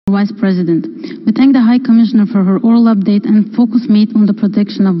Vice President. We thank the High Commissioner for her oral update and focus made on the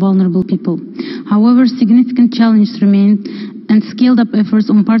protection of vulnerable people. However, significant challenges remain, and scaled-up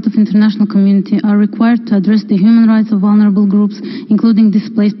efforts on part of international community are required to address the human rights of vulnerable groups, including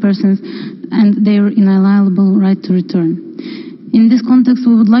displaced persons, and their inalienable right to return. In this context,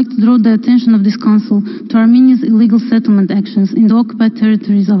 we would like to draw the attention of this Council to Armenia's illegal settlement actions in the occupied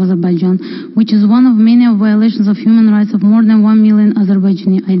territories of Azerbaijan, which is one of many violations of human rights of more than 1 million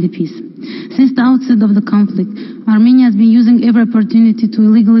Azerbaijani IDPs. Since the outset of the conflict, Armenia has been using every opportunity to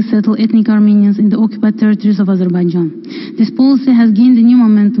illegally settle ethnic Armenians in the occupied territories of Azerbaijan. This policy has gained a new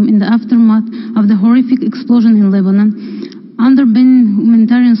momentum in the aftermath of the horrific explosion in Lebanon. Under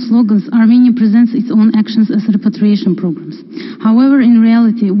humanitarian slogans, Armenia presents its own actions as repatriation programs. However, in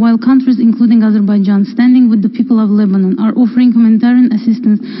reality, while countries including Azerbaijan standing with the people of Lebanon are offering humanitarian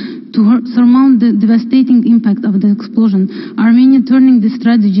assistance to surmount the devastating impact of the explosion, Armenia turning this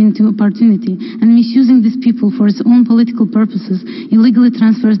strategy into opportunity and misusing these people for its own political purposes illegally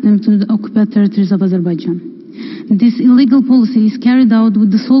transfers them to the occupied territories of Azerbaijan. This illegal policy is carried out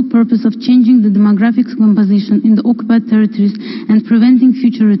with the sole purpose of changing the demographic composition in the occupied territories and preventing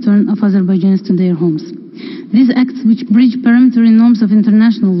future return of Azerbaijanis to their homes. These acts, which breach peremptory norms of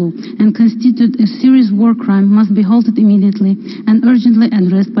international law and constitute a serious war crime, must be halted immediately and urgently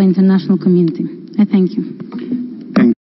addressed by the international community. I thank you.